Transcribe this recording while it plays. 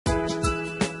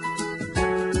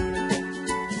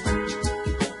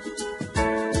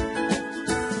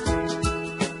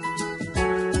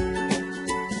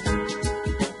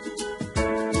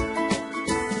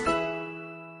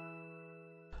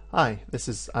Hi, this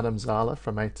is Adam Zahler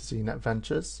from A to Z Net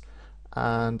Ventures,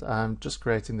 and I'm just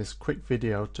creating this quick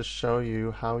video to show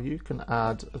you how you can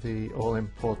add the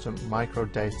all-important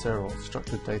microdata or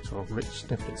structured data or rich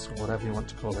snippets or whatever you want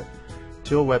to call it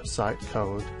to your website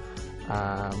code.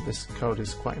 This code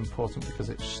is quite important because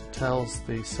it tells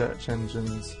the search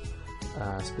engines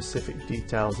specific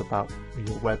details about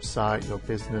your website, your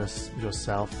business,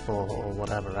 yourself, or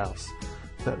whatever else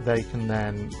that they can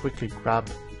then quickly grab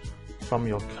from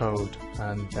your code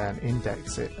and then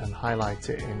index it and highlight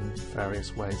it in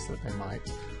various ways that they might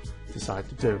decide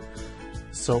to do.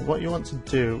 So what you want to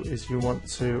do is you want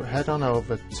to head on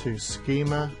over to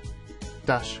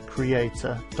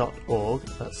schema-creator.org.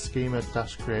 That's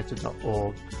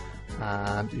schema-creator.org,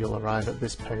 and you'll arrive at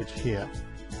this page here.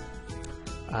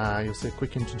 You'll see a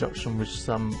quick introduction with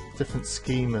some different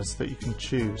schemas that you can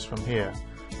choose from here.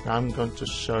 Now I'm going to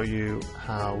show you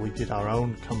how we did our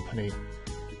own company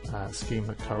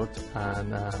schema code,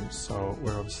 and so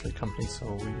we're obviously a company, so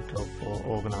we go for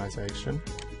organization.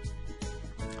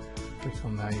 Click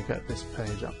on there, you get this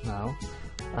page up now.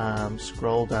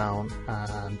 Scroll down,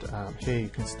 and here you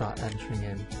can start entering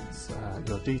in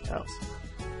your details.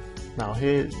 Now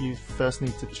here you first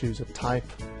need to choose a type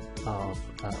of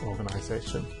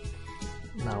organization.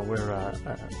 Now we're a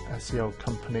SEO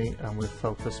company and we're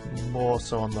focused more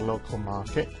so on the local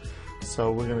market,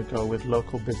 so we're going to go with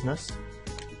local business.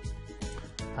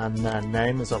 And then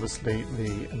name is obviously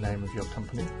the name of your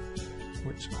company,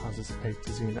 which houses A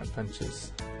to Z Net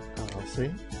Ventures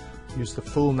LLC. Use the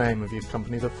full name of your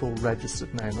company, the full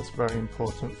registered name. That's very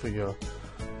important for your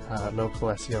local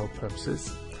SEO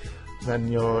purposes.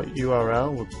 Then your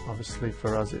URL, would, obviously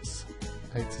for us it's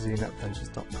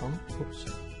a2znetventures.com.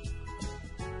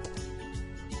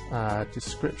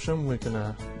 Description, we're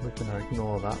gonna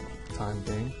ignore that for the time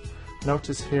being.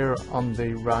 Notice here on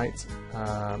the right,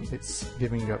 it's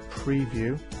giving you a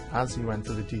preview as you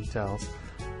enter the details,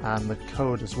 and the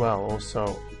code as well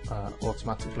also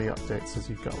automatically updates as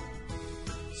you go.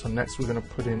 So next we're going to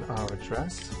put in our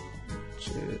address,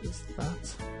 which is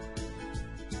that.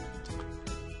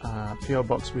 PO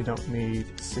box we don't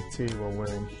need, city, well we're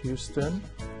in Houston.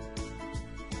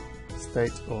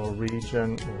 State or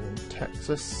region, we're in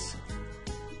Texas.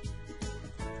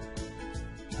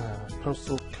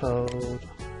 Postal code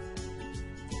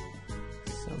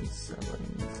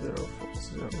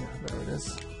 77040, yeah, there it is.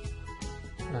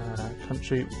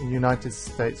 Country, United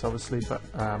States obviously, but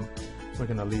we're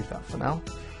going to leave that for now.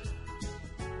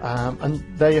 And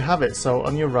there you have it. So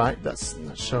on your right, that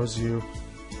shows you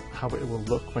how it will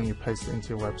look when you paste it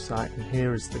into your website, and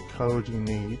here is the code you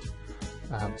need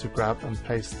to grab and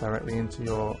paste directly into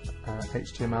your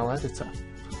HTML editor.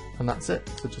 And that's it.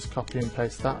 So just copy and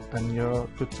paste that and you're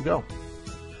good to go.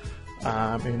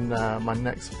 In my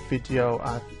next video,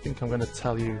 I think I'm going to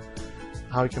tell you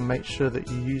how you can make sure that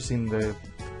you're using the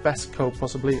best code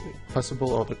possible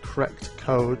or the correct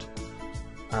code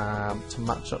to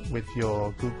match up with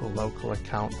your Google local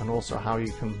account, and also how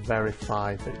you can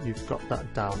verify that you've got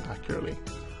that down accurately.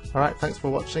 Alright, thanks for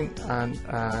watching, and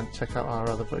check out our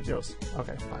other videos.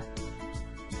 Okay, bye.